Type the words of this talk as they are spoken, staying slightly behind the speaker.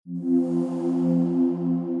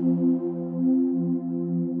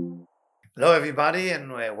Hello, everybody,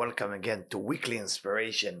 and welcome again to Weekly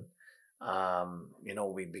Inspiration.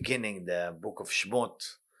 We're beginning the book of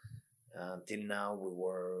Shmot. Until now, we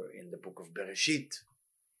were in the book of Bereshit,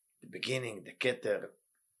 the beginning, the Keter,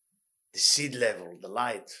 the seed level, the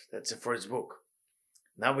light. That's the first book.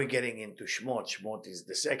 Now we're getting into Shmot. Shmot is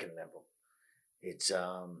the second level. It's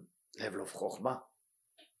level of Chokhmah.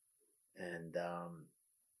 And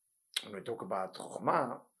when we talk about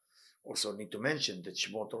Chokhmah, also need to mention that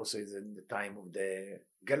Shemot also is in the time of the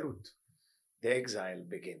Galut, the exile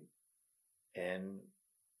begin. And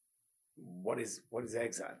what is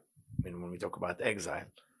exile? I mean, when we talk about exile,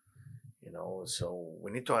 so we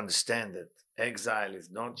need to understand that exile is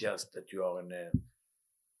not just that you are in a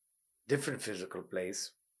different physical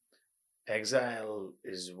place. Exile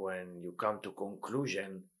is when you come to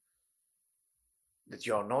conclusion that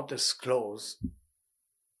you are not as close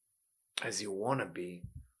as you want to be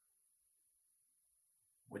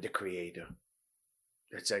with the Creator.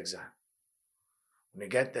 That's exile. When you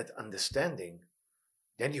get that understanding,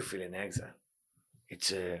 then you feel in exile.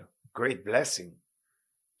 It's a great blessing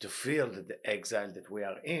to feel that the exile that we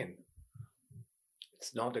are in,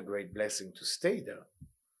 it's not a great blessing to stay there,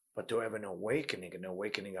 but to have an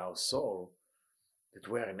awakening our soul that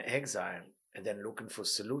we're in exile and then looking for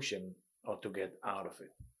solution or to get out of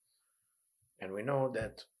it. And we know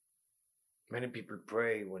that many people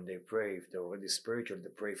pray when they pray, if they're already spiritual, they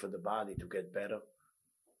pray for the body to get better.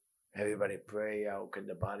 Everybody pray, how can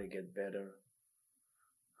the body get better?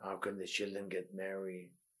 How can the children get married?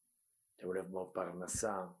 They will have more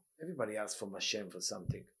parnasa. Everybody asks from Hashem for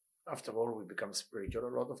something. After all, we become spiritual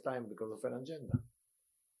a lot of time because of an agenda.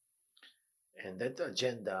 And that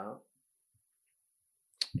agenda,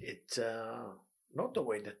 it's not the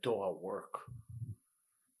way the Torah work.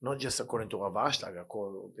 Not just according to Rav Ashlag,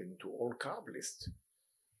 according to all Kabbalists,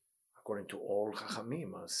 according to all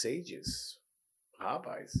Chachamim, sages,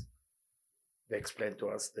 rabbis. They explain to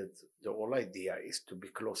us that the whole idea is to be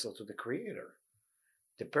closer to the Creator.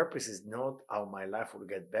 The purpose is not how my life will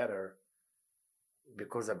get better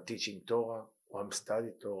because I'm teaching Torah, or I'm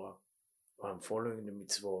studying Torah, or I'm following the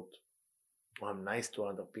mitzvot, or I'm nice to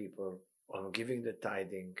other people, or I'm giving the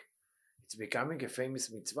tithing. It's becoming a famous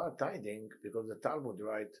mitzvah, tithing, because the Talmud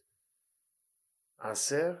writes,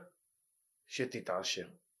 Aser shetitasher.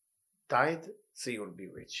 Tithe, so you'll be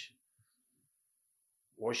rich.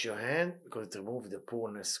 Wash your hand because it removes the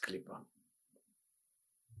poorness klipa.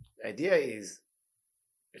 The idea is,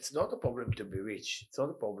 it's not a problem to be rich. It's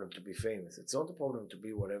not a problem to be famous. It's not a problem to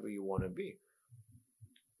be whatever you want to be.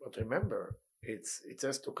 But remember, it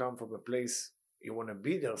has to come from a place you want to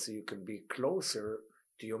be there so you can be closer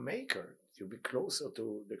to your maker. You be closer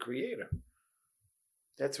to the Creator.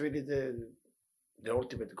 That's really the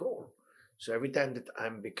ultimate goal. So every time that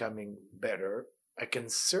I'm becoming better, I can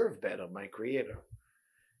serve better my Creator.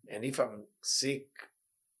 And if I'm sick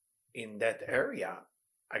in that area,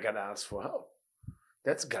 I gotta ask for help.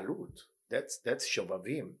 That's galut. That's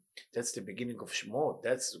shovavim. That's the beginning of Shemot.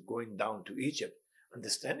 That's going down to Egypt.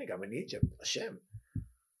 Understanding I'm in Egypt. Hashem.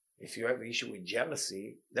 If you have an issue with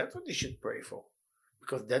jealousy, that's what you should pray for.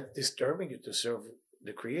 Because that's disturbing you to serve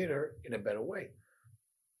the Creator in a better way.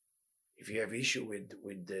 If you have issue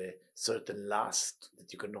with the certain lust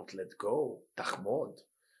that you cannot let go, tachmod,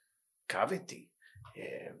 cavity,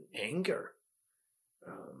 anger,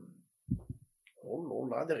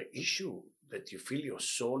 all other issue that you feel your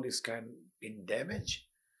soul is kind of in damage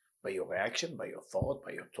by your reaction, by your thought,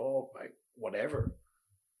 by your talk, by whatever.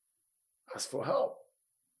 Ask for help.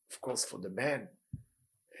 Of course, for the man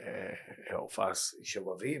of us,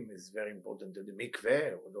 Shavavim, is very important to the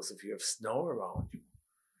mikveh, or those of you have snow around you.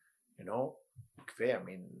 Mikveh, I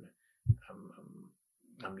mean,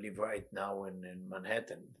 I'm live right now in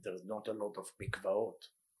Manhattan. There's not a lot of mikvaot.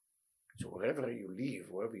 So wherever you live,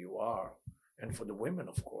 wherever you are, and for the women,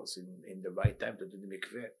 of course, in the right time to do the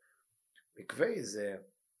mikveh. Mikveh is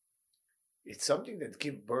it's something that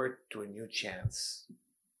gives birth to a new chance.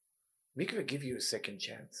 Mikveh gives you a second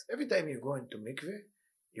chance. Every time you go into mikveh,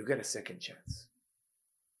 you get a second chance.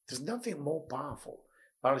 There's nothing more powerful.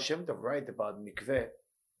 Baal Shem Tov writes about mikveh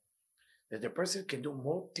that a person can do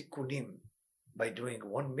more tikkunim by doing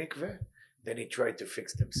one mikveh than he tried to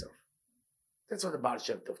fix himself. That's what the Baal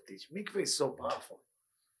Shem Tov teaches. Mikveh is so powerful.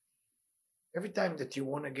 Every time that you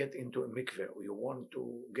want to get into a mikveh or you want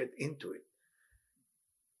to get into it,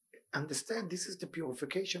 understand this is the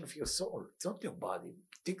purification of your soul. It's not your body.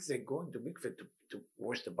 Things they go into mikveh to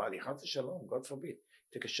wash the body. Chas shalom, God forbid.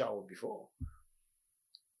 Take a shower before.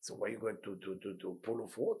 So why are you going to pool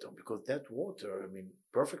of water? Because that water, I mean,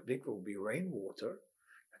 perfect mikveh will be rainwater.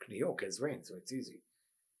 Like New York has rain, so it's easy.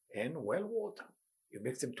 And well water. You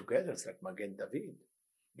mix them together, it's like Magen David.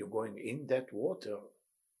 You're going in that water.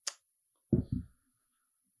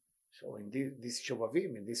 So in this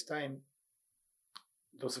Shovavim, in this time,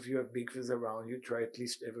 those of you who have mikvahs around you, try at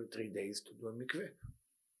least every 3 days to do a mikveh.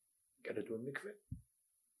 Gotta do a mikveh.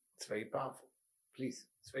 It's very powerful. Please,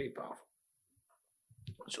 it's very powerful.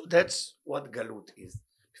 So that's what Galut is.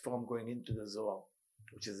 Before I'm going into the Zohar,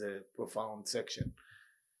 which is a profound section.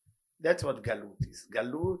 That's what Galut is.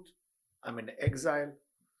 Galut, I'm in exile.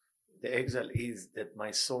 The exile is that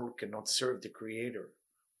my soul cannot serve the Creator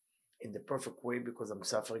in the perfect way because I'm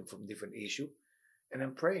suffering from different issue. And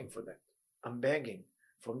I'm praying for that. I'm begging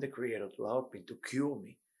from the Creator to help me, to cure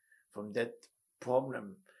me from that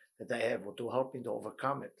problem that I have, or to help me to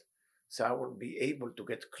overcome it. So I will be able to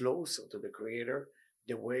get closer to the Creator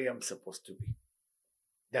the way I'm supposed to be.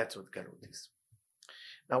 That's what Galut is.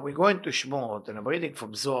 Now we're going to Shemot, and I'm reading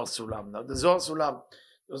from Zohar Sulam. Now the Zohar Sulam,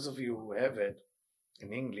 those of you who have it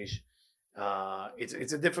in English,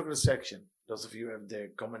 it's a difficult section. Those of you who have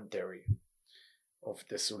the commentary of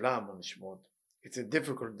the Sulam on Shemot. It's a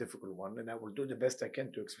difficult one, and I will do the best I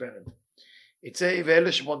can to explain it. It says, Ve'ele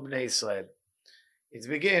Shemot Bnei Israel. It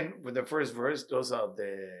begins with the first verse. Those are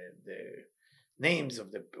the names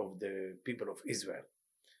of the people of Israel.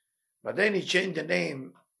 But then he changed the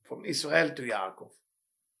name from Israel to Yaakov.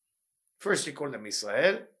 First he called them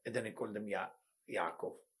Israel, and then he called them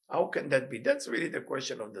Yaakov. How can that be? That's really the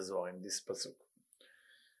question of the Zohar in this pasuk.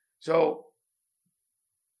 So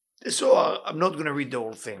the Zohar, I'm not going to read the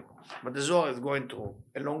whole thing, but the Zohar is going through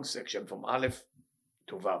a long section from Aleph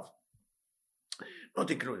to Vav. Not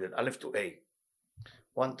included, Aleph to A,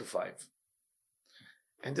 1 to 5.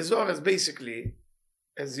 And the Zohar is basically,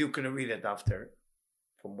 as you can read it after,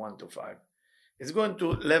 from 1 to 5. It's going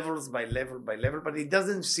to levels by level by level, but it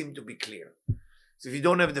doesn't seem to be clear. So if you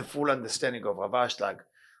don't have the full understanding of Rav Ashlag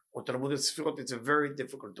or Talmud Sefirot, it's very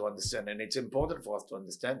difficult to understand, and it's important for us to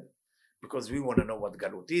understand it because we want to know what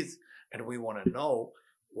Galut is, and we want to know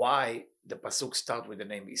why the pasuk start with the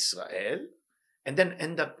name Israel and then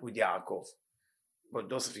end up with Yaakov. But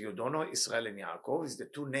those of you who don't know, Israel and Yaakov is the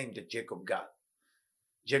two names that Jacob got.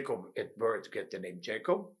 Jacob at birth get the name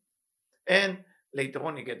Jacob, and later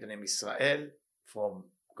on, you get the name Israel from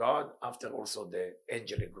God after also the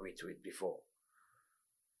angel agreed to it before.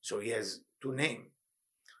 So he has two names.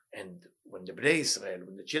 And when the Bnei Israel,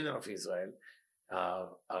 when the children of Israel are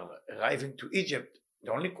arriving to Egypt,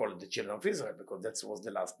 they only call it the children of Israel because that was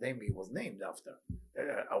the last name he was named after.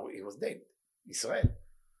 He was named Israel.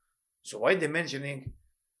 So why they mentioning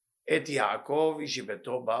Et Yaakov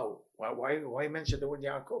Ishibeto Ba'u? Why mention the word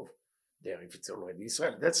Yaakov there if it's already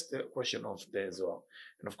Israel? That's the question of the Zohar.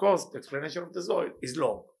 And of course, the explanation of the Zohar is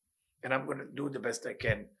long. And I'm going to do the best I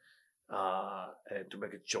can to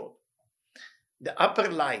make it short. The upper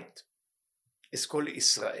light is called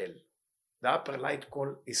Israel. The upper light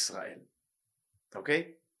called Israel.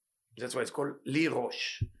 Okay? That's why it's called Li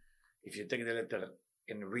Rosh. If you take the letter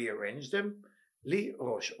and rearrange them, Li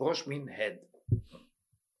Rosh. Rosh means head.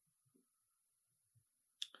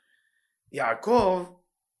 Yaakov,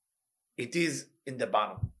 it is in the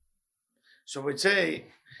bottom. So we say,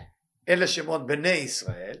 Ele Shemot Bnei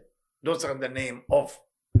Israel, those are the name of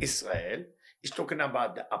Israel, is talking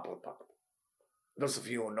about the upper part. Those of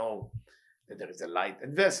you who know that there is a light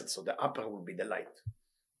and vessel, so the upper will be the light.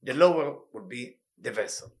 The lower will be the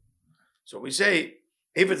vessel. So we say,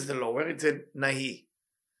 if it's the lower, it's a Nahi.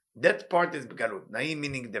 That part is Galut. Nahi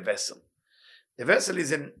meaning the vessel. The vessel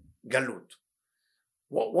is in Galut.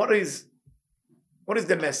 What is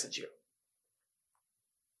the message here?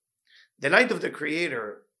 The light of the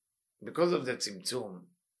Creator, because of the Tzimtzum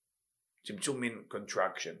means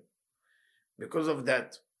contraction, because of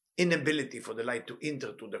that inability for the light to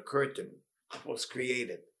enter to the curtain that was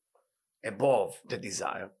created above the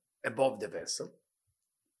desire, above the vessel,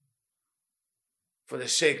 for the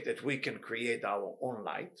sake that we can create our own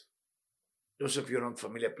light. Those of you who are not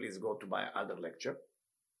familiar, please go to my other lecture.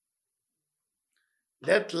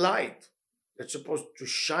 That light that's supposed to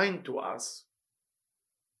shine to us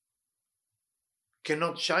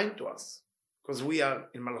cannot shine to us because we are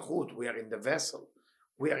in Malchut, we are in the vessel,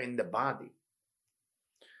 we are in the body.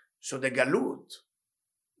 So the Galut,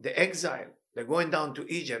 the exile, the going down to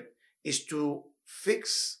Egypt is to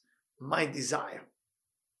fix my desire.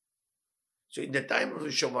 So in the time of the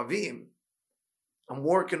Shovavim, I'm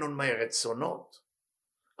working on my Retzonot.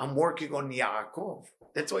 I'm working on Yaakov.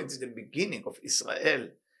 That's why it's the beginning of Israel.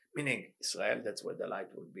 Meaning Israel, that's where the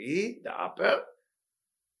light will be, the upper.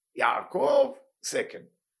 Yaakov, second.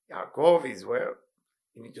 Yaakov is where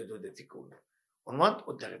you need to do the tikkun. On what?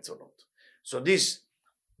 On the Retzonot. So this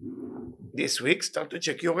week, start to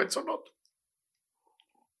check your Retzonot.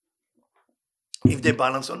 if they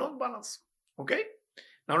balance or not balance. Okay?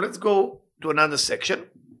 Now let's go to another section.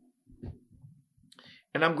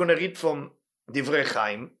 And I'm going to read from Divrei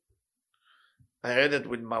Chaim. I read it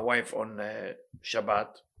with my wife on Shabbat.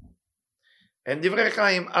 And Divrei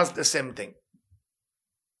Chaim asked the same thing.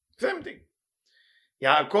 Same thing.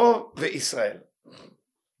 Yaakov ve'Israel.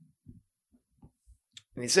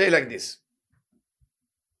 And he say like this.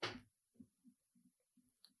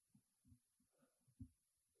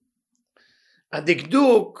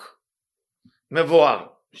 הדקדוק מבואר,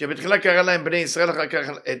 שבתחילה קרא להם בני ישראל, אחר כך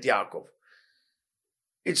את יעקב.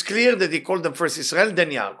 It's clear that he called them first Israel,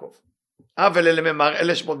 then Yaakov. אבל אלה ממר,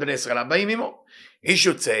 אלה שמות בני ישראל הבאים עמו. He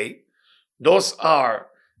should say, those are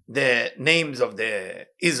the names of the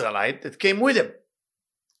Israelite that came with him,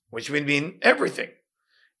 which will mean everything.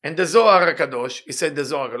 And the Zohar HaKadosh, he said the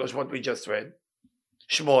Zohar HaKadosh, what we just read,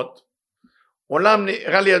 שמות, עולם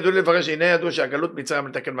נראה לי ידעו לפרש, הנה ידעו שהגלות מצרים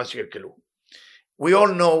לתקן מה שקלקלו. We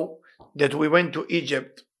all know that we went to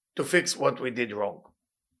Egypt to fix what we did wrong.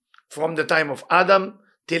 From the time of Adam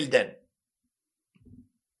till then.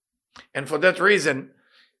 And for that reason,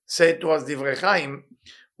 said to us Divrei Chaim,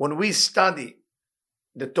 when we study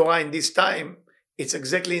the Torah in this time, it's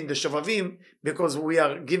exactly in the Shovavim, because we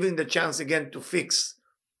are giving the chance again to fix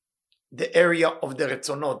the area of the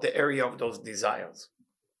Retzonot, the area of those desires.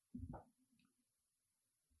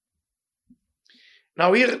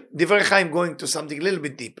 Now here, Divrei Chaim going to something a little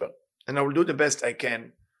bit deeper, and I will do the best I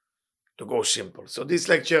can to go simple. So this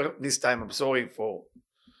lecture, this time, I'm sorry for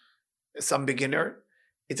some beginner.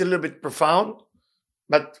 It's a little bit profound,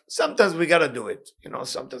 but sometimes we gotta do it.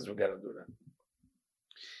 Sometimes we gotta do that.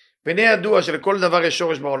 והנה ידוע שלכל דבר יש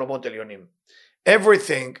שורש בעולמות עליונים.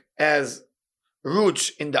 Everything has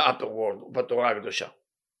roots in the upper world, בתורה הקדושה.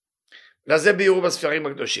 לזה ביאור בספרים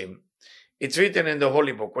הקדושים. It's written in the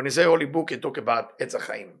Holy Book. When you say Holy Book, you talk about Etz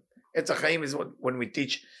HaChaim. Etz HaChaim is when we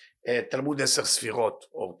teach תלמוד 10 ספירות,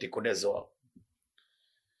 או תיקוני זוהר.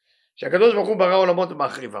 שהקדוש ברוך הוא ברא עולמות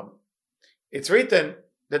ומחריבם. It's written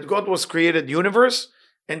that God was created universe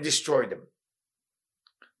and destroyed them.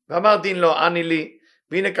 ואמר דין לו, עני לי,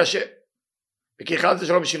 והנה קשה. וכי חלת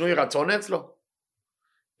שלום שינוי רצון אצלו.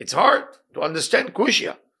 It's hard to understand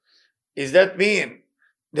Kushya. Is that mean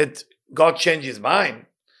that God changed his mind?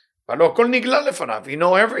 הלא הכל נגלה לפניו. He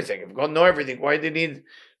know everything. If God know everything, why did he need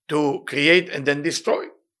to create and then destroy?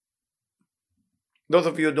 Those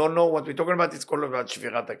of you who don't know what we're talking about, it's called about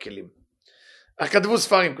שבירת הכלים. אך כתבו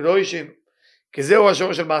ספרים קדושים, כי זהו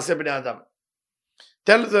השורש של מעשה בני אדם.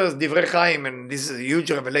 Tell us דברי חיים, and this is a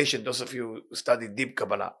huge revelation, those of you who study deep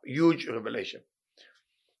Kabbalah, huge revelation.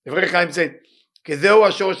 דברי חיים said, כי זהו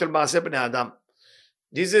השורש של מעשה בני אדם.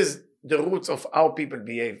 This is the roots of how people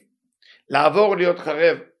behave. לעבור להיות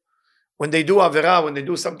חרב, when they do עבירה, when they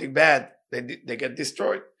do something bad, they get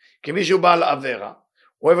destroyed. כי מישהו בא לעבירה,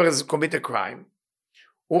 whoever has committed a crime,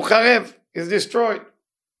 הוא חרב, is destroyed.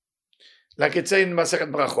 like it say in מסכת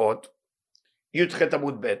ברכות, י"ח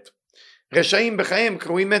עמוד ב', רשעים בחיים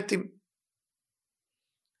קרויים מתים.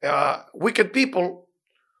 Wicked people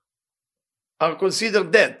are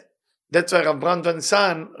considered dead. That's why Rav Brandon's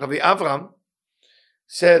son, Rabbi Avram,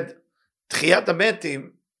 said, תחיית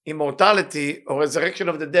המתים, immortality or resurrection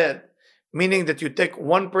of the dead, meaning that you take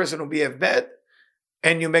one person who behave bad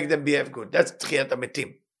and you make them behave good. That's תחיית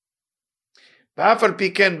המתים. ואף על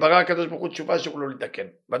פי כן ברא הקדוש ברוך הוא תשובה שיוכלו לתקן.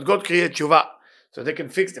 But God created תשובה so they can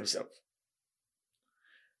fix themselves.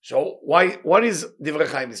 So what is Divrei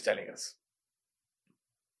Chaim is telling us?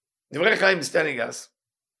 Divrei Chaim is telling us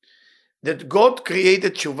that God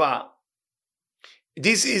created tshuva.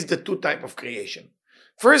 This is the two type of creation.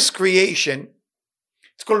 First creation,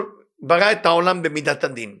 it's called bara et haolam b'midat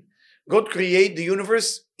hadin. God created the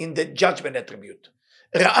universe in the judgment attribute.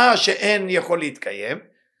 ראה שאין יכול להתקיים.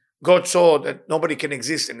 God saw that nobody can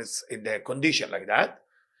exist in a condition like that.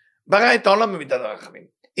 bara et haolam b'midat harachamim.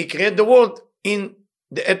 He created the world in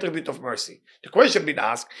the attribute of mercy. The question being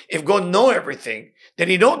asked, if God know everything, then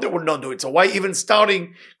he know they would not do it. So why even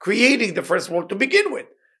starting creating the first world to begin with?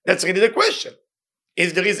 That's really the question.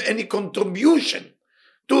 If there is any contribution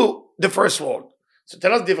to the first world. So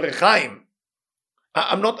tell us Divrei Chaim.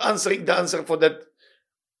 I'm not answering the answer for that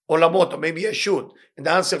olamot, or maybe I should. And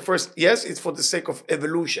the answer first, yes, it's for the sake of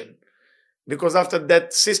evolution. Because after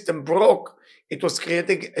that system broke, it was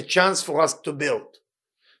creating a chance for us to build.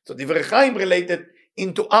 So Divrei Chaim related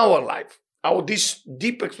into our life. This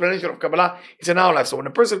deep explanation of Kabbalah is in our life. So when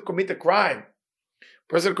a person commit a crime,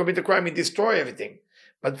 he destroy everything.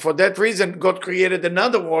 But for that reason, God created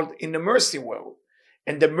another world in the mercy world.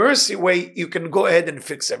 And the mercy way, you can go ahead and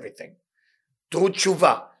fix everything. Through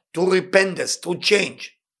tshuva, through repentance, through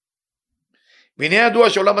change. והנה ידוע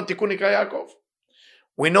שעולם התיקון נקרא יעקב.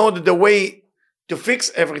 we know that the way to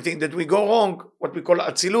fix everything that we go wrong, what we call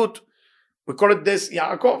Atzilut, we call it this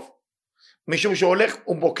Yaakov. משום שהולך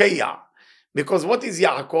ובוקע. Because what is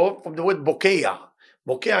Yaakov? From the word בוקע.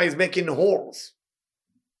 בוקע is making holes.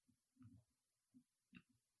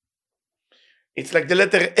 It's like the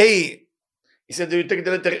letter A. He said, you take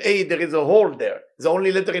the letter A, there is a hole there. It's the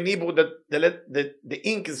only letter in Hebrew that the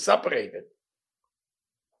ink is separated.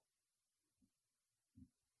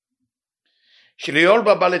 Shliol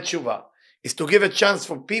baba letshuva is to give a chance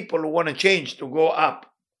for people who want to change to go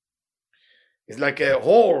up. It's like a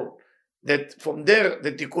hole that from there,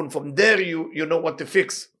 the tikkun, from there you know what to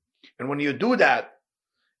fix. And when you do that,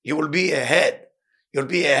 you will be ahead. You'll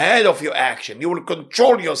be ahead of your action. You will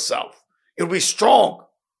control yourself. You'll be strong.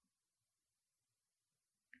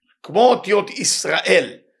 כמו אותיות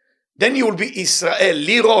ישראל. Then you will be ישראל,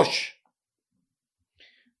 לי ראש.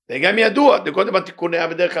 זה גם ידוע, זה קודם התיקוניה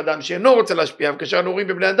בדרך אדם שאינו רוצה להשפיע, וכאשר אנו רואים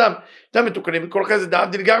בבני אדם, אתם מתוקנים מכל חסד,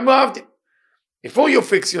 דאבדיל גם מאהבדיל. Before you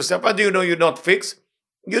fix yourself, how do you know you're not fixed?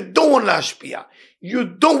 You don't want להשפיע. You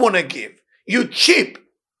don't want to give. You cheap.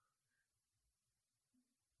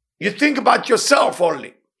 You think about yourself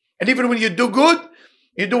only. And even when you do good,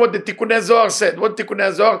 you do what the Tikkunei Zohar said. What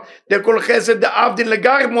Tikkunei Zohar? They call chesed the avdin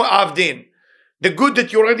legarmo avdin. The good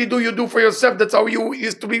that you already do, you do for yourself. That's how you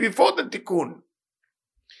used to be before the tikkun.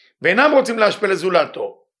 ואינם רוצים להשפיע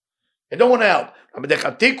לזולתו. They don't want to help. אבל דרך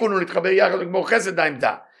התיקון הוא להתחבר יחד לגמור חסד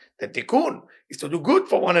העמדה. The תיקון is to do good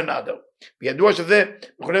for one another. וידוע שזה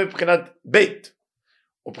מכונה מבחינת בית,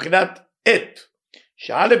 ובחינת עת,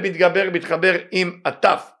 שא' מתחבר עם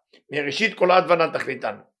עטף, מראשית כל הדבנה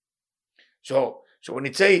תכליתן. So when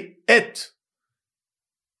it say עת,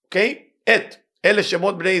 okay, עת, אלה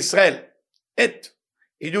שמות בני ישראל, עת,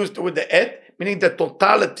 he used with the עת, meaning the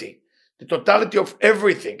totality of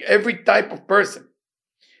everything, every type of person.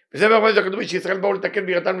 וזה ברמה שכתוב שישראל באו לתקן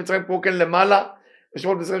בירתן מצרים כמו כן למעלה,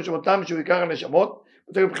 ושמות מצרים שמותם שהוא עיקר הנשמות,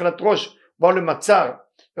 וזה מבחינת ראש, באו למצר,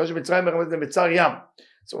 ראש מצרים מרמז למצר ים.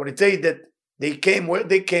 So when it say that they came, where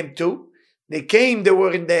they came to, they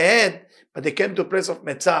were in the head, but they came to a place of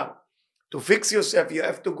מצר. To fix yourself, you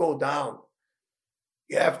have to go down.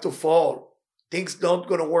 You have to fall. Things not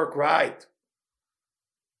going to work right.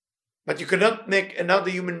 But you cannot make another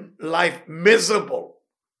human life miserable.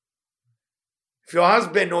 If your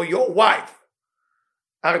husband or your wife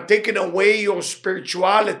are taking away your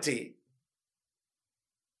spirituality,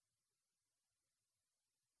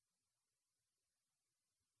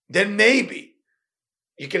 then maybe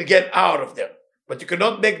you can get out of there. But you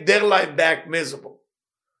cannot make their life back miserable.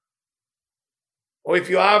 Or if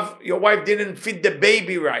your wife didn't feed the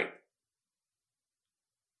baby right,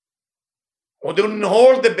 or don't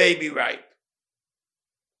hold the baby right,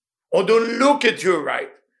 or don't look at you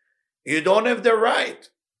right, you don't have the right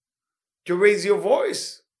to raise your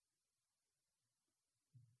voice.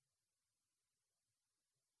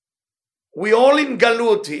 We all in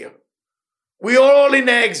galut here. We all in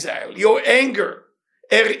exile. Your anger,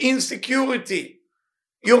 your insecurity,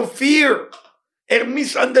 your fear, your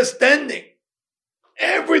misunderstanding.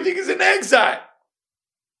 Everything is in exile.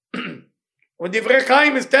 When Divrei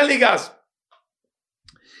Chaim is telling us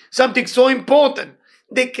something so important,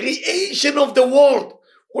 the creation of the world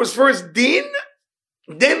was first din,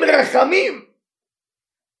 then rachamim.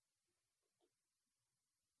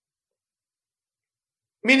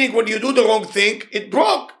 Meaning when you do the wrong thing, it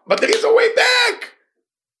broke, but there is a way back.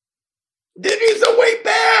 There is a way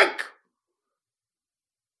back.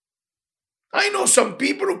 I know some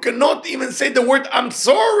people who cannot even say the word I'm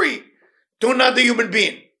sorry to another human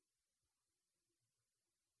being.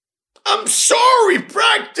 I'm sorry,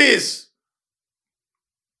 practice.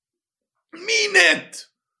 Mean it.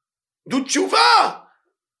 Do tshuva.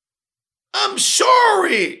 I'm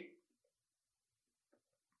sorry.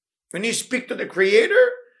 When you speak to the Creator,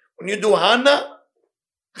 when you do Hana,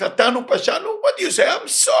 Chatanu Pashanu, what do you say? I'm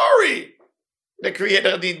sorry. The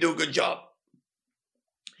Creator didn't do a good job.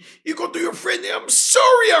 You go to your friend, I'm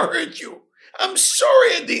sorry I hurt you. I'm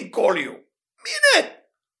sorry I didn't call you. Mean it.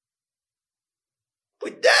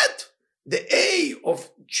 With that, the A of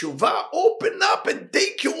tshuva open up and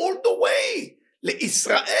take you all the way.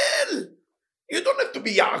 LeIsrael. You don't have to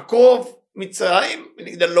be Yaakov, Mitzrayim,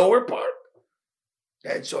 meaning the lower part.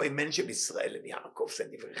 That's why I mentioned Israel and Yaakov,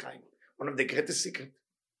 said Divrei Chaim. One of the greatest secrets.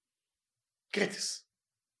 Greatest.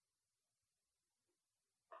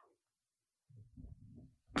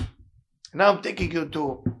 Now I'm taking you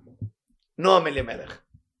to Noam Elimelech.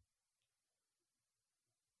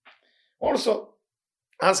 Also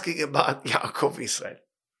asking about Yaakov Israel.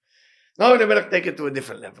 Noam Elimelech take it to a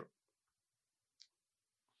different level.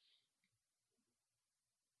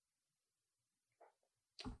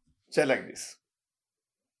 Say like this.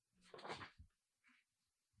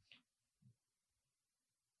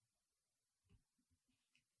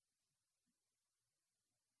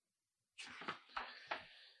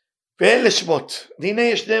 ואלה שמות, והנה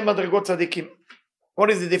יש שני מדרגות צדיקים. What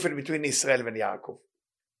is the difference between ישראל ויעקב?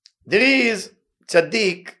 There is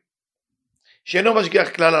צדיק שאינו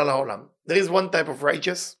משגיח כלל על העולם. There is one type of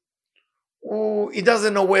righteous he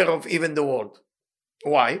doesn't know aware of even the world.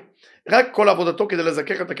 Why? רק כל עבודתו כדי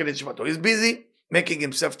לזכך את הקדש נשמתו. He's busy making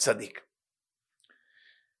himself צדיק.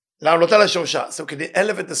 לעלותה לשורשה. So can they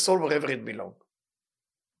elevate the soul wherever it belongs.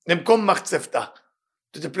 למקום מחצבתה.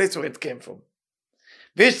 To the place where it came from.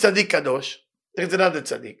 ויש צדיק קדוש. There is another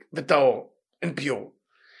צדיק. וטהור. And pure.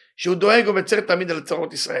 שהוא דואג ומצר תמיד על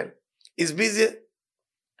צרות ישראל. He's busy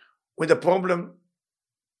with the problem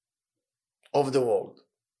of the world.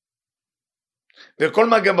 וכל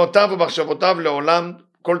מגמותיו ומחשבותיו לעולם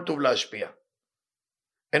כל טוב להשפיע.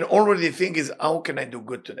 And already the thing is, how can I do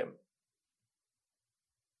good to them?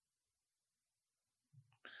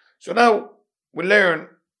 So now we learn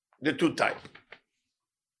the two types.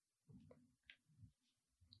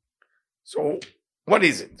 So what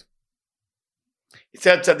is it? It's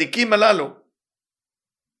הצדיקים הללו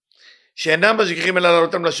שאינם משגיחים אלא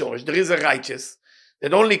לעלותם לשורש. There is a righteous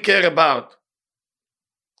that only care about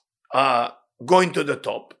going to the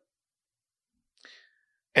top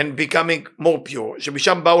and becoming more pure,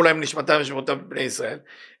 שמשם באו להם נשמתם ושמותם בני ישראל,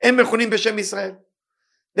 הם מכונים בשם ישראל.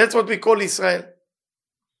 That's what we call Israel.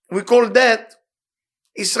 We call that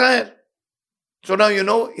Israel. So now you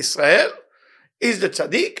know Israel is the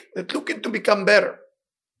tzaddik that looking to become better.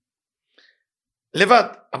 לבד,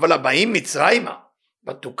 אבל הבאים מצרימה,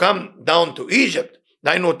 but to come down to Egypt,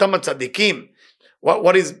 דהיינו אותם הצדיקים,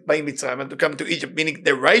 what is באים מצרימה? To come to Egypt, meaning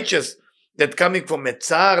the righteous that coming from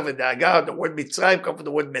מצר ודאגה, the word מצרים comes from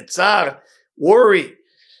the word מצר, worry,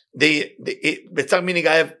 מצר meaning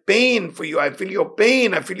I have pain for you, I feel your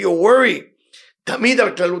pain, I feel your worry, תמיד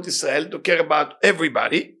על כללות ישראל, to care about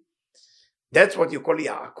everybody, that's what you call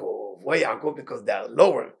יעקב. Why יעקב? Because they are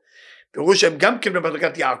lower. פירוש שהם גם כן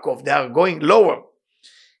במדרגת יעקב, they are going lower.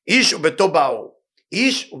 איש וביתו באו,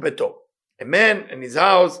 איש וביתו. A man and his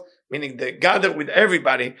house, meaning they gather with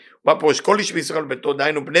everybody, בא פירוש כל איש בישראל ביתו,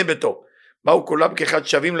 דהיינו בני ביתו, באו כולם כאחד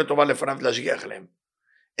שווים לטובה לפניו להשגיח עליהם.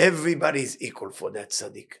 Everybody is equal for that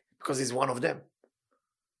tzaddik, because he's one of them.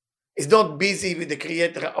 He's not busy with the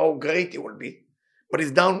creator, how great he will be, but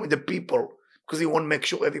he's down with the people, because he wants to make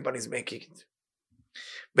sure everybody is making it.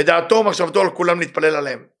 בדעתו מחשבתו על כולם להתפלל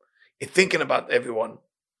עליהם. He's thinking about everyone,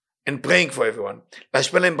 and praying for everyone.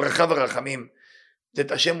 להשפיע להם ברכה ורחמים, that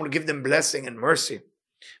Hashem will give them blessing and mercy,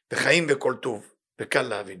 וחיים וכל טוב, וקל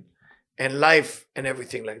להבין, and life and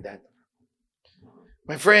everything like that.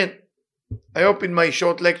 My friend, I hope in my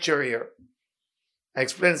short lecture here, I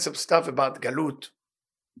explained some stuff about Galut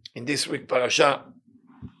in this week parasha.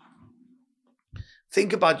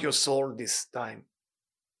 Think about your soul this time.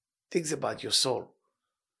 Think about your soul.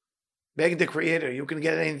 Beg the Creator. You can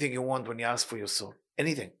get anything you want when you ask for your soul.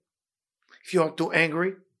 Anything. If you are too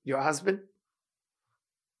angry, your husband,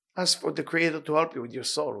 ask for the Creator to help you with your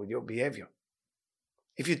soul, with your behavior.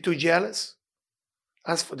 If you're too jealous,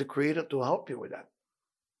 ask for the Creator to help you with that.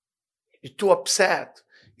 You're too upset.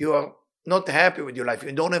 You are not happy with your life.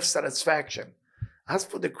 You don't have satisfaction. Ask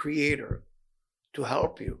for the Creator to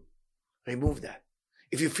help you remove that.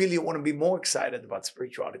 If you feel you want to be more excited about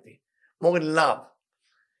spirituality, more in love,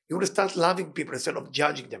 you want to start loving people instead of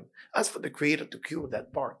judging them, ask for the Creator to cure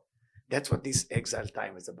that part. That's what this exile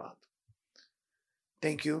time is about.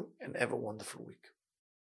 Thank you and have a wonderful week.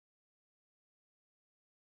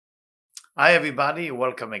 Hi everybody,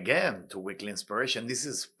 welcome again to Weekly Inspiration. This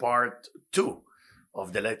is part 2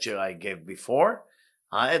 of the lecture I gave before.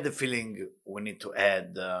 I had the feeling we need to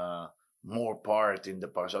add more part in the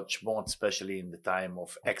Parashat Shemot, especially in the time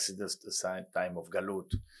of Exodus, the time of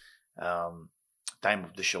Galut, time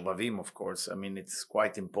of the Shovavim, of course. I mean, it's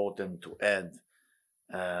quite important to add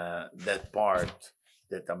that part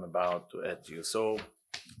that I'm about to add to you. So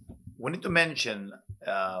we need to mention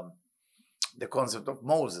the concept of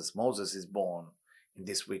Moses. Moses is born in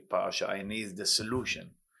this week parasha, and he is the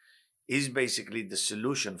solution. He's basically the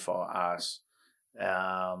solution for us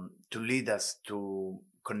to lead us to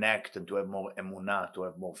connect and to have more emunah, to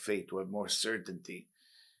have more faith, to have more certainty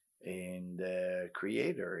in the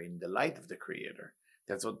Creator, in the light of the Creator.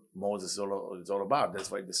 That's what Moses is all about.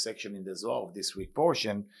 That's why the section in the Zohar of this week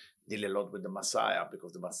portion deal a lot with the Messiah,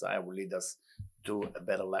 because the Messiah will lead us to a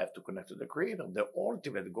better life, to connect to the Creator. The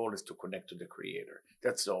ultimate goal is to connect to the Creator.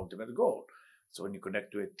 That's the ultimate goal. So when you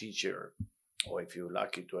connect to a teacher, or if you're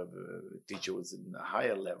lucky to have a teacher who's in a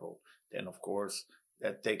higher level, then of course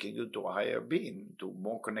that taking you to a higher being, to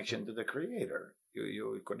more connection to the Creator.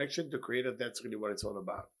 Your connection to the Creator, that's really what it's all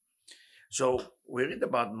about. So we read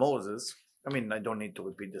about Moses. I mean, I don't need to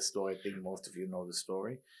repeat the story. I think most of you know the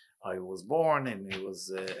story. He was born and he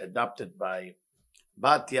was adopted by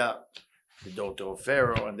Batya, the daughter of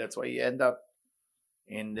Pharaoh, and that's why he ended up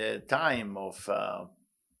in the time of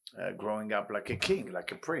growing up like a king,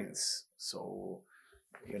 like a prince. So,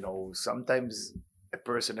 sometimes a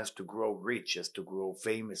person has to grow rich, has to grow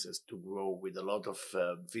famous, has to grow with a lot of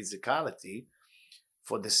physicality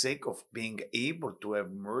for the sake of being able to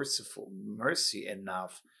have mercy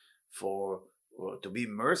enough for to be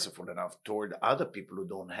merciful enough toward other people who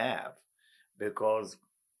don't have, because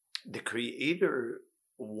the Creator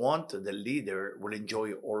wanted the leader will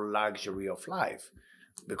enjoy all luxury of life.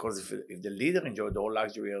 Because if the leader enjoyed all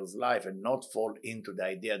luxury of his life and not fall into the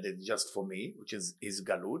idea that it's just for me, which is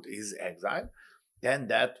galut, is exile, then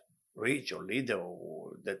that rich or leader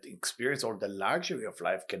or that experience all the luxury of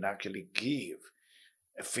life can actually give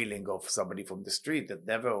a feeling of somebody from the street that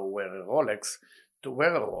never wear a Rolex to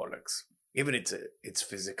wear a Rolex, even its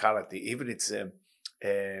physicality, even it's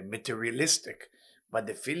materialistic. But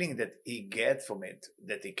the feeling that he gets from it,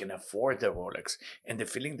 that he can afford the Rolex, and the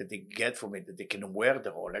feeling that he gets from it, that he can wear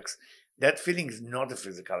the Rolex, that feeling is not a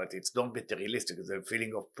physicality. It's not materialistic. It's a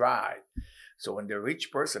feeling of pride. So when the rich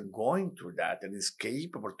person going through that and is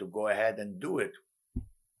capable to go ahead and do it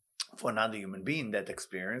for another human being, that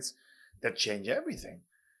experience, that change everything.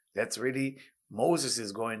 That's really Moses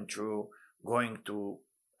is going to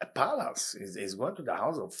a palace. He's going to the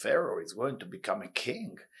house of Pharaoh. He's going to become a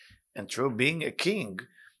king. And through being a king,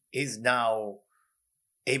 he's now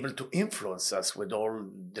able to influence us with all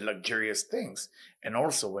the luxurious things. And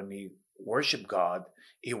also when he worship God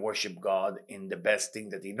in the best thing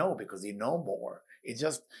that he know, because he know more. It's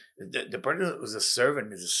just the person who's a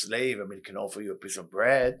servant is a slave. I mean, he can offer you a piece of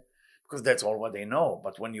bread because that's all what they know.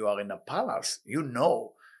 But when you are in a palace, you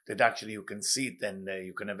know that actually you can sit and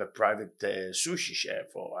you can have a private sushi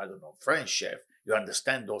chef or, I don't know, French chef. You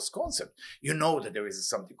understand those concepts. You know that there is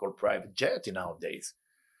something called private jet nowadays.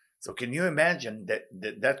 So can you imagine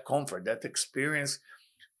that comfort, that experience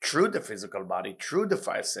through the physical body, through the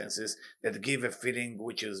five senses, that give a feeling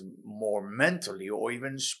which is more mentally or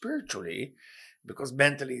even spiritually, because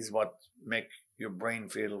mentally is what make your brain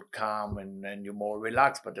feel calm and you're more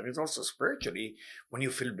relaxed. But there is also spiritually, when you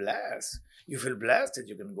feel blessed that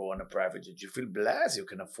you can go on a private jet. You feel blessed you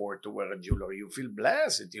can afford to wear a jewelry. You feel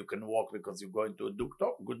blessed that you can walk because you're going to a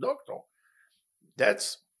good doctor.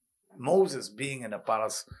 That's Moses being in a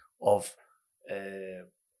palace of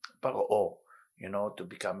Paro, to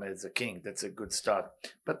become as a king. That's a good start.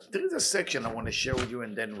 But there is a section I want to share with you,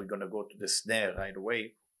 and then we're going to go to the snare right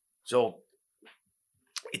away. So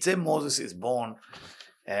it says Moses is born,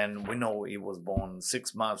 and we know he was born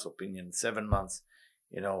 6 months, opinion 7 months.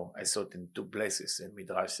 I saw it in two places. In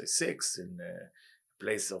Midrash say 6, in the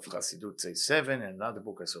place of Chassidut say 7, and another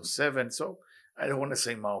book I saw 7. So I don't want to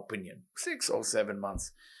say my opinion. 6 or 7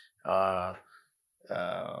 months.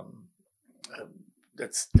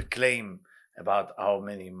 That's the claim about how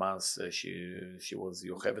many months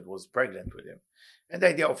Yocheved was pregnant with him. And the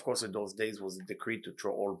idea, of course, in those days was a decree to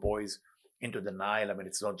throw all boys into the Nile. I mean,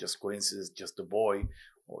 it's not just coincidence, just a boy,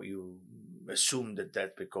 or you assume that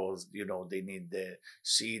because, they need the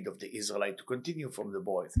seed of the Israelite to continue from the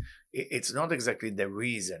boys. It's not exactly the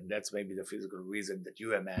reason. That's maybe the physical reason that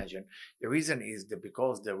you imagine. The reason is that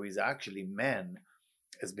because there is actually men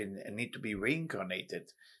need to be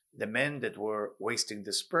reincarnated. The men that were wasting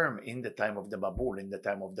the sperm in the time of the Mabul, in the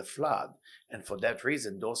time of the flood. And for that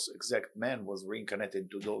reason, those exact men was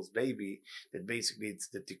reincarnated to those baby, that basically it's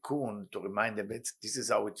the tikkun to remind them this is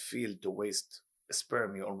how it feels to waste a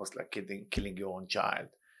sperm. You're almost like killing your own child.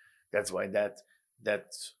 That's why that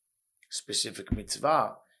specific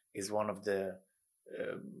mitzvah is one of the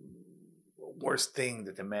worst thing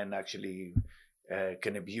that a man actually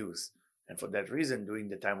can abuse. And for that reason, during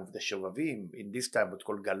the time of the Shovavim, in this time what's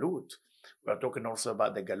called Galut, we're talking also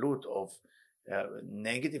about the Galut of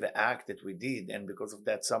negative act that we did. And because of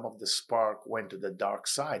that, some of the spark went to the dark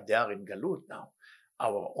side. They are in Galut now.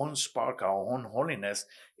 Our own spark, our own holiness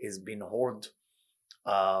is being held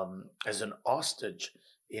as an hostage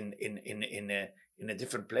in a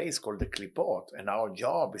different place called the Klipot. And our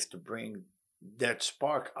job is to bring that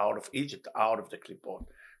spark out of Egypt, out of the Klipot.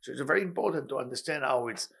 So it's very important to understand how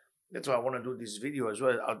that's why I want to do this video as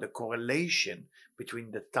well, the correlation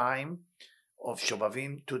between the time of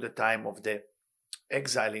Shovavim to the time of the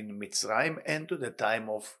exile in Mitzrayim and to the time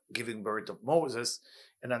of giving birth of Moses,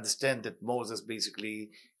 and understand that Moses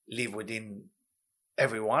basically lived within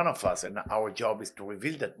every one of us, and our job is to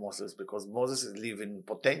reveal that Moses, because Moses is living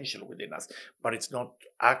potential within us, but it's not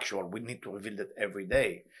actual. We need to reveal that every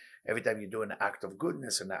day. Every time you do an act of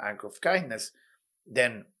goodness and an act of kindness,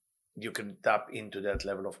 then you can tap into that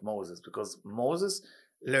level of Moses, because Moses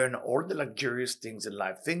learned all the luxurious things in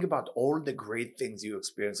life. Think about all the great things you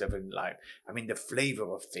experience ever in life. I mean, the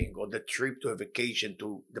flavor of thing, or the trip to a vacation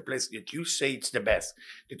to the place that you say it's the best,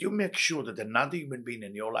 that you make sure that another human being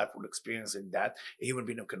in your life will experience in that, a human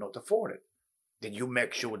being who cannot afford it. Then you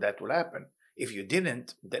make sure that will happen. If you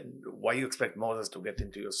didn't, then why you expect Moses to get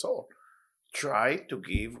into your soul? Try to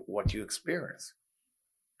give what you experience.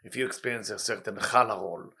 If you experience a certain challah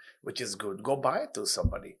roll, which is good, go buy it to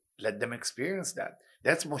somebody. Let them experience that.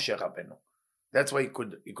 That's Moshe Rabbeinu. That's why he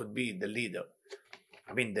could be the leader.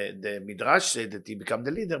 I mean, the Midrash said that he became the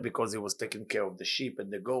leader because he was taking care of the sheep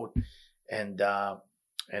and the goat and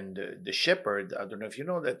the shepherd. I don't know if you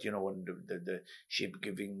know that. You know, when the sheep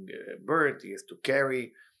giving birth, he has to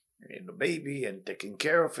carry the baby and taking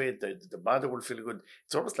care of it. The mother will feel good.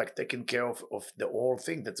 It's almost like taking care of the whole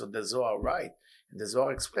thing. That's what the Zohar write. And the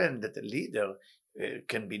Zohar explained that a leader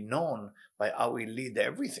can be known by how he lead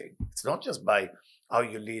everything. It's not just by how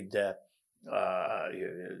you lead, I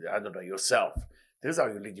don't know, yourself. This is how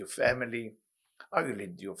you lead your family, how you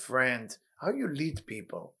lead your friends, how you lead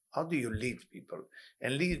people. How do you lead people?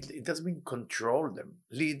 And lead, it doesn't mean control them.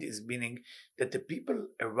 Lead is meaning that the people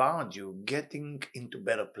around you getting into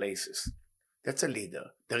better places. That's a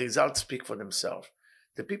leader. The results speak for themselves.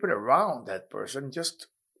 The people around that person just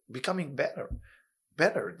becoming better.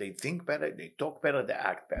 Better. They think better, they talk better, they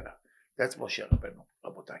act better. That's Moshe Rabbeinu,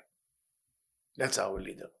 Rabotai. That's our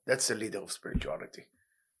leader. That's the leader of spirituality.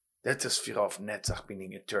 That's the sphere of Netzach,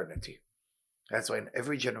 meaning eternity. That's why in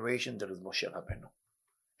every generation there is Moshe Rabbeinu.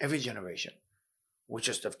 Every generation. We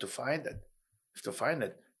just have to find it. Have to find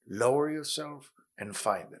it. Lower yourself and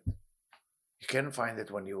find it. You can't find it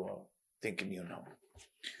when you are thinking you know.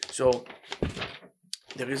 So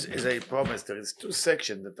there is, as I promised, there is two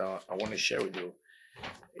sections that I want to share with you.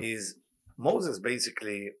 Is Moses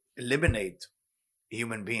basically eliminate a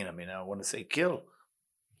human being. I mean, I want to say kill.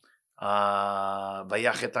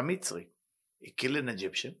 Vayachet HaMitzri. He killed an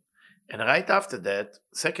Egyptian. And right after that,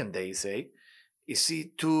 second day, you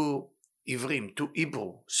see two Ivrim, two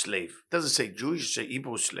Hebrew slave. It doesn't say Jewish, it says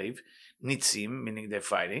Hebrew slave. Nitzim, meaning they're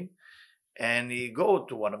fighting. And he go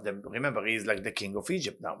to one of them. Remember, he's like the king of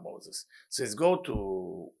Egypt now, Moses. So he's go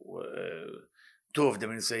to two of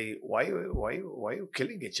them and say, why are you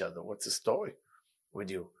killing each other? What's the story with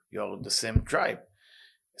you? You're the same tribe.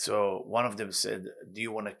 So one of them said, do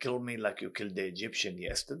you want to kill me like you killed the Egyptian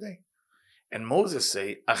yesterday? And Moses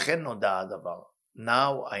say, Achen noda hadavar.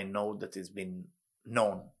 Now I know that it's been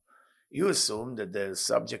known. You assume that the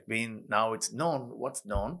subject being now it's known. What's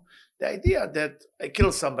known? The idea that I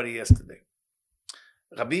killed somebody yesterday.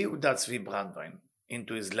 Rabbi Yehuda Tzvi Brandwein,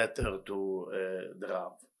 into his letter to the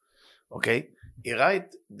Rav, okay, he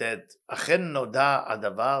write that Achen noda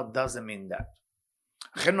hadavar doesn't mean that.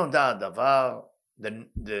 Achen noda hadavar,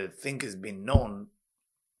 the thing has been known,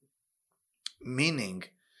 meaning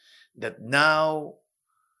that now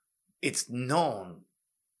it's known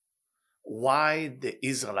why the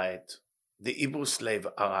Israelite, the Hebrew slave,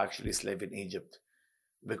 are actually slaves in Egypt,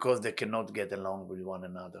 because they cannot get along with one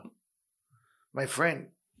another. My friend,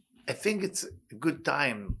 I think it's a good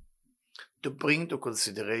time to bring to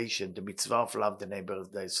consideration the mitzvah of love the neighbor as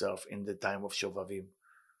thyself in the time of Shovavim.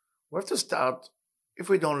 We have to start, if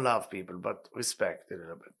we don't love people, but respect a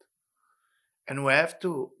little bit. And we have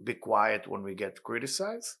to be quiet when we get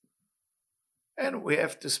criticized. And we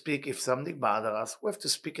have to speak, if something bothers us, we have to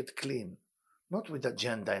speak it clean, not with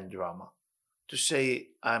agenda and drama. To say,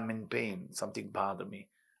 I'm in pain, something bothers me,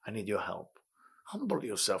 I need your help. Humble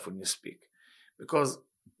yourself when you speak. Because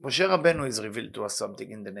Moshe Rabbeinu is revealed to us something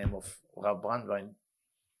in the name of Rav Brandwein.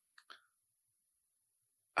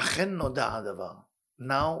 Achen noda hadavar.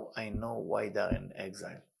 Now I know why they're in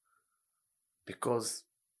exile. Because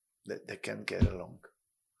they can't get along.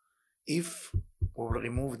 If we will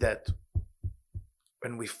remove that,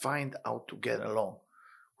 when we find out to get along,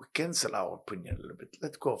 we cancel our opinion a little bit.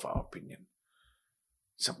 Let go of our opinion.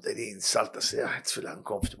 Somebody they insult us, it's feel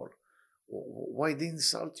uncomfortable. Why they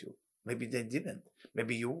insult you? Maybe they didn't.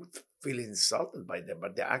 Maybe you feel insulted by them,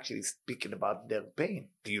 but they're actually speaking about their pain.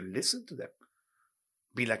 Do you listen to them?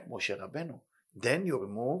 Be like Moshe Rabbeinu. Then you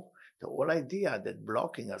remove the whole idea that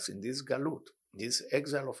blocking us in this galut, this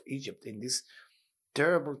exile of Egypt, in this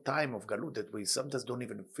terrible time of galut that we sometimes don't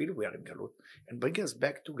even feel we are in galut, and bring us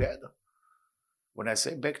back together. When I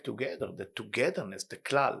say back together, the togetherness, the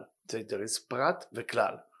klal, there is prat ve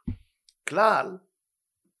klal. Klal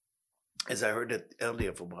as I heard it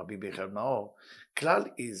earlier from Rabbi Michael Naor,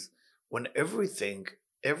 klal is when everything,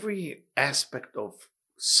 every aspect of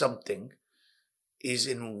something is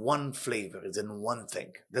in one flavor, is in one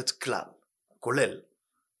thing. That's klal, kolel.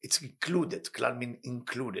 It's included. Klal means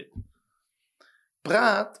included.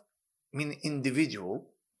 Prat mean individual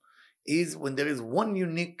is when there is one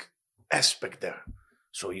unique aspect there.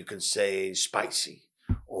 So you can say spicy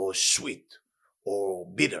or sweet or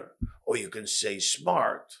bitter, or you can say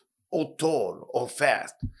smart or tall or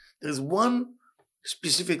fast. There's one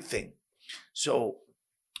specific thing. So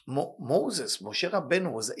Moshe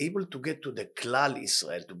Rabbeinu was able to get to the Klal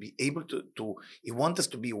Israel, to be able to, he wants us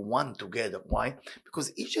to be one together. Why?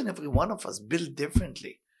 Because each and every one of us build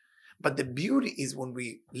differently. But the beauty is when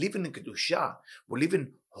we live in Kedusha, we live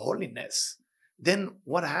in holiness, then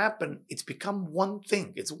what happened? It's become one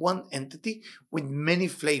thing. It's one entity with many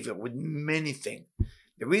flavor, with many things.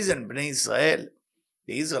 The reason Bnei Israel,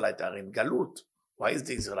 the Israelites are in Galut. Why is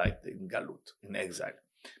the Israelite in Galut, in exile?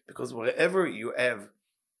 Because wherever you have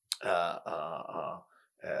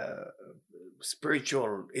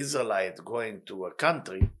spiritual Israelite going to a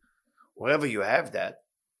country, wherever you have that,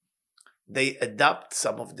 they adopt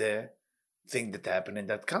some of the things that happen in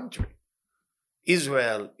that country.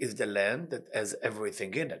 Israel is the land that has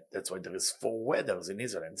everything in it. That's why there is 4 weathers in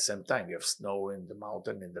Israel at the same time. You have snow in the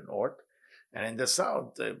mountain in the north, and in the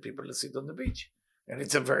south, people sit on the beach. And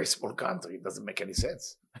it's a very small country. It doesn't make any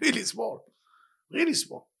sense. Really small. Really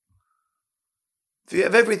small. So you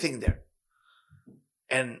have everything there.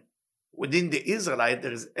 And within the Israelite,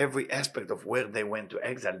 there is every aspect of where they went to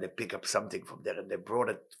exile. They pick up something from there and they brought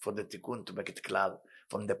it for the tikkun to make it klal,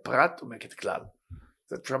 from the prat to make it klal.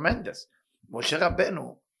 It's tremendous. Moshe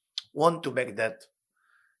Rabbeinu want to make that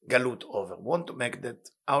galut over, want to make that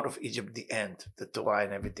out of Egypt the end, the Torah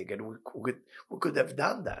and everything. And we could have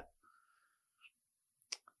done that.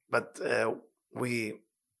 But we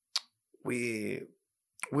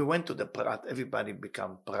went to the prat. Everybody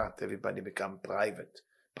become prat. Everybody become private.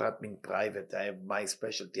 Prat means private. I have my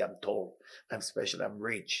specialty. I'm tall. I'm special. I'm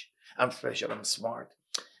rich. I'm special. I'm smart.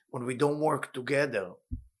 When we don't work together,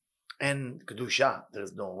 and kedusha, there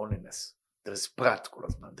is no holiness. There is prat kol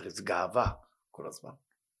hazman. There is gava kol hazman.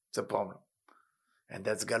 It's a problem, and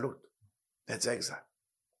that's galut. That's exile.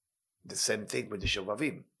 The same thing with the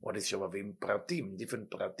shovavim. What is shovavim? Pratim, different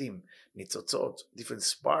pratim, nitzotzot, different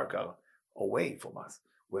spark are away from us.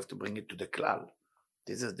 We have to bring it to the klal.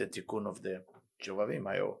 This is the tikkun of the shovavim.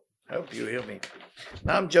 I hope you hear me.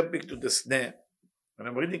 Now I'm jumping to the sneh, and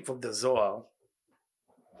I'm reading from the Zohar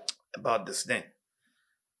about the sneh.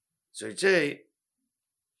 So it say,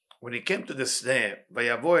 when he came to the sneh,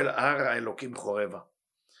 vayavo el har Elokim choreva.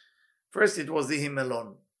 First it was him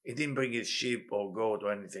alone. He didn't bring his sheep or goat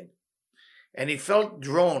or anything. And he felt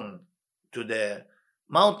drawn to the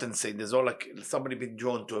mountainside. There's all like somebody being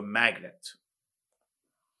drawn to a magnet.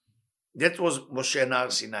 That was Moshe and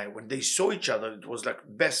Har Sinai. When they saw each other, it was like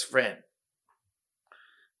best friend.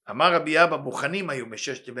 Amar Rabbi Abba, Muchanim hayu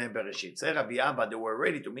meshesh yemei bereshit. Say Rabbi Abba, they were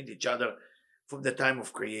ready to meet each other from the time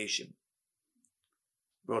of creation.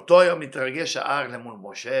 באותו יום התרגש ההר למול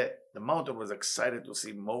משה. The mountain was excited to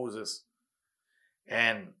see Moses.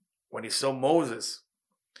 And when he saw Moses,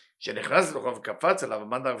 שנכנס לתוכו וקפץ עליו,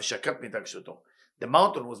 עמד עליו ושקט מהתרגשותו. The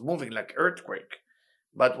mountain was moving like earthquake.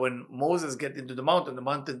 But when Moses get into the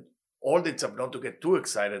mountain all itself not to get too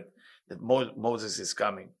excited that Moses is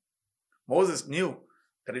coming. Moses knew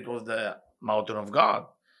that it was the mountain of God.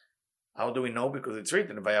 How do we know? Because it's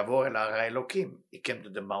written, Vayavor el har Elokim. He came to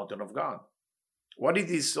the mountain of God. What did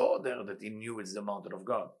he saw there that he knew it's the mountain of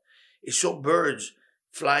God? He saw birds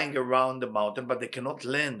flying around the mountain, but they cannot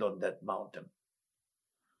land on that mountain.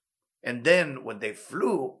 And then when they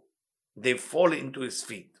flew, they fall into his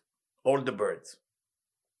feet, all the birds.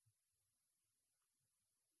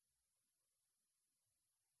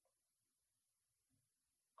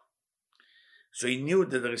 So he knew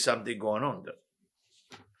that there is something going on there.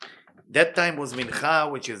 That time was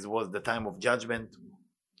Mincha, which was the time of judgment.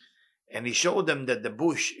 And he showed them that the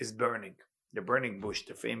bush is burning. The burning bush,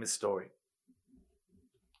 the famous story.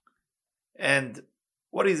 And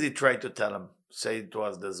what does he try to tell them? Say to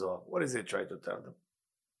us the Zohar. What does he try to tell them?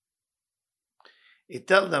 He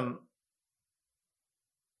tells them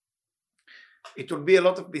it will be a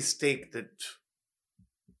lot of mistake that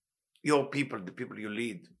your people, the people you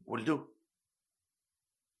lead, will do.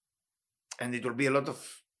 And it will be a lot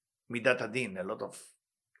of midat hadin, a lot of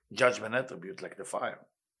judgment attribute like the fire.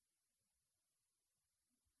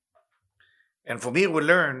 And from here we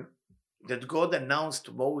learn that God announced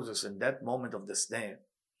to Moses in that moment of the sneh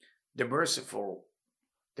the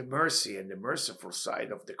mercy and the merciful side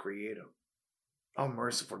of the Creator. How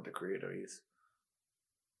merciful the Creator is.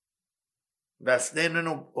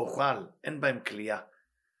 והסננו אוכל, אין בהם כליאה.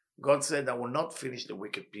 God said, I will not finish the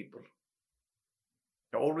wicked people.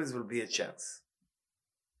 There always will be a chance.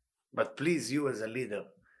 But please, you as a leader,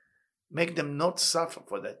 make them not suffer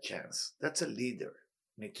for that chance. That's a leader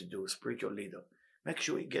need to do, spiritual leader. Make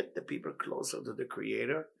sure you get the people closer to the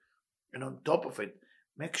Creator. And on top of it,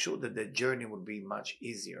 make sure that the journey will be much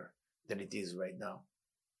easier than it is right now.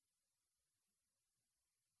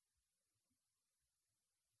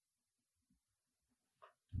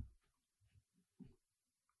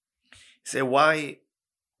 Say, why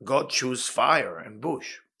God choose fire and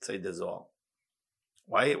bush? Say the Zohar.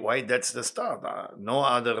 Why that's the start? No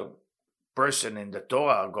other person in the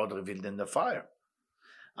Torah God revealed in the fire.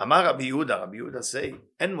 Amar Rabbi Yehuda say,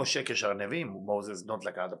 אין משה כשאר נביאים, Moses not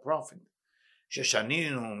like other prophet.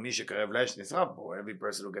 ששנינו מי שקרב לאש נשרף בו, every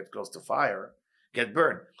person who gets close to fire get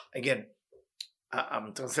burned. Again,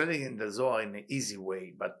 I'm translating in the Zohar in an easy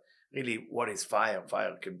way, but really, what is fire?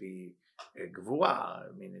 Fire can be gvura.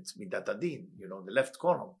 I mean, it's midat adin, the left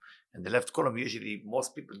column. And the left column, usually,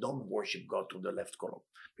 most people don't worship God to the left column.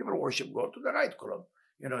 People worship God to the right column.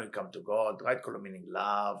 You come to God, right column meaning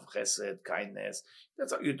love, chesed, kindness.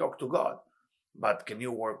 That's how you talk to God. But can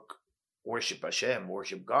you worship Hashem,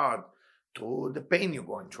 worship God through the pain you're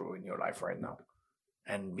going through in your life right now?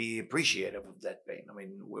 And be appreciative of that pain. I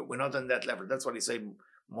mean, we're not on that level. That's what he said,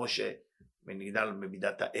 Moshe,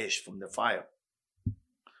 from the fire.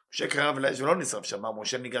 משה קרב לאש ולא נשרף שם,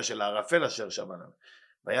 משה ניגש אל הערפל אשר שם עליו.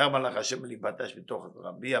 וירא מלאך השם בליבת אש בתוך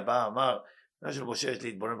רבי הבא אמר, בנו של משה יש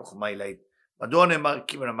להתבונן בחוכמה עילאית. מדוע נאמר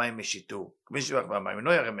כי מן המים משיתו? כמי שבח מהמים,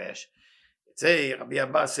 אינו ירא מאש. Say, Rabbi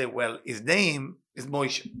Abba say, well, his name is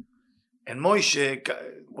Moshe. And Moshe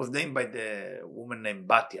was named by the woman named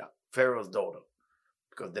Batya, Pharaoh's daughter.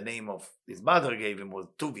 Because the name of his mother gave him was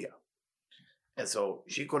Tuvia. And so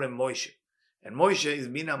she called him Moshe. And Moshe is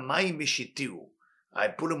mina mayim mishitiu. I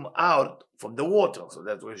pull him out from the water. So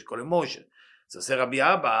that's why she called him Moshe. So say Rabbi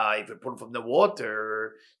Abba, if you pull him from the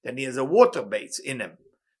water, then he has a water base in him.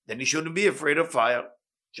 Then he shouldn't be afraid of fire.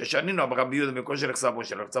 Because Rabbi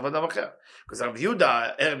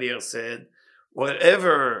Yehuda earlier said,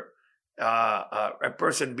 wherever a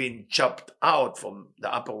person being chopped out from the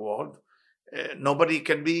upper world, nobody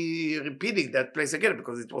can be repeating that place again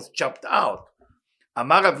because it was chopped out.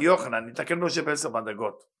 Amar Rav Yochanan, נתקן משה ב10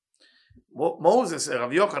 מדרגות. Moses,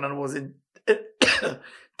 Rav Yochanan, was in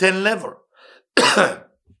 10 level.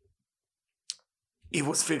 He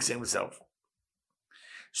was fixing himself.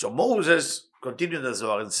 So Moses continued the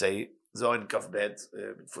Zohar and say, Zohar in Kaf Bet,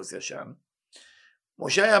 דפוס ישן,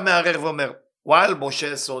 משה היה מערער ואומר, while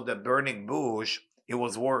Moshe saw the burning bush, he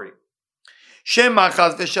was worried. שמא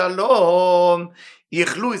חס ושלום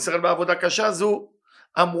יאכלו ישראל בעבודה קשה זו.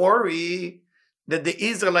 I'm worried that the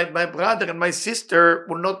Israelite, my brother and my sister,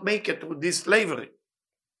 will not make it through this slavery.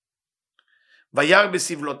 וירא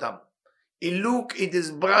בסבלותם. He looked at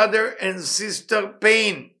his brother and sister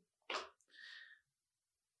pain.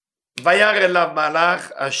 וירא אליו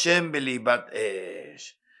מלאך השם בליבת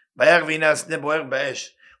אש. וירא והנה הסנה בוער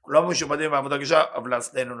באש. כולם משועבדים בעבודה קשה, אבל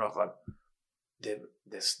הסנה אינו נאכל.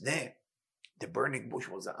 The snare, the burning bush,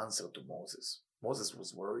 was the answer to Moses. Moses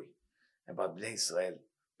was worried about Bnei Israel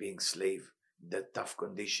being slave, that tough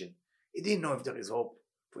condition. He didn't know if there is hope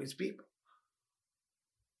for his people.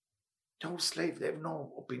 They're all slaves. They have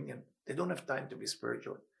no opinion. They don't have time to be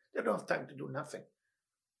spiritual. They don't have time to do nothing.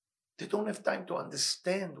 They don't have time to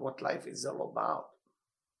understand what life is all about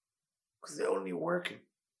because they're only working.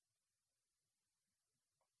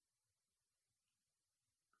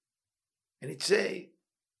 And it say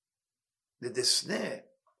that the snare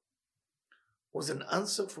was an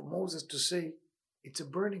answer for Moses to say, it's a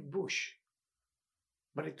burning bush,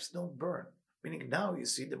 but it's not burn. Meaning now you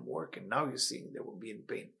see them working, now you see they will be in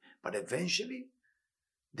pain. But eventually,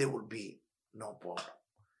 there will be no problem.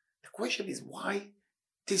 The question is why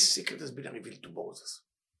this secret has been revealed to Moses.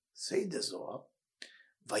 Say the Zohar,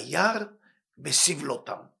 Vayar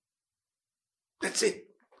besivlotam. That's it.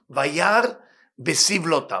 Vayar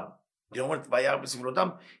besivlotam. Do you know what Vayar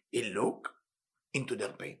besivlotam? He looked into their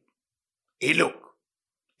pain. He looked.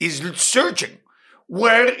 He's searching.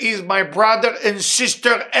 Where is my brother and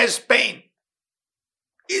sister as pain?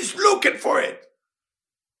 He's looking for it.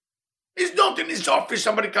 He's not in his office.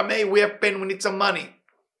 Somebody come, hey, we have pain, we need some money.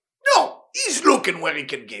 No, he's looking where he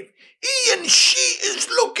can give. He and she is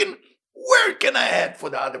looking, where can I add for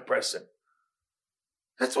the other person?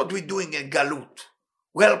 That's what we're doing in Galut.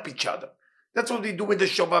 We help each other. That's what we do with the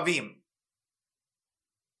Shovavim.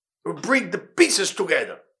 We bring the pieces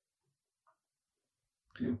together.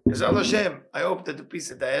 Hashem, I hope that the piece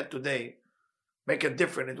that I had today make a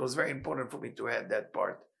difference. It was very important for me to add that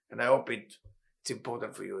part, and I hope it's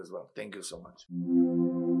important for you as well. Thank you so much.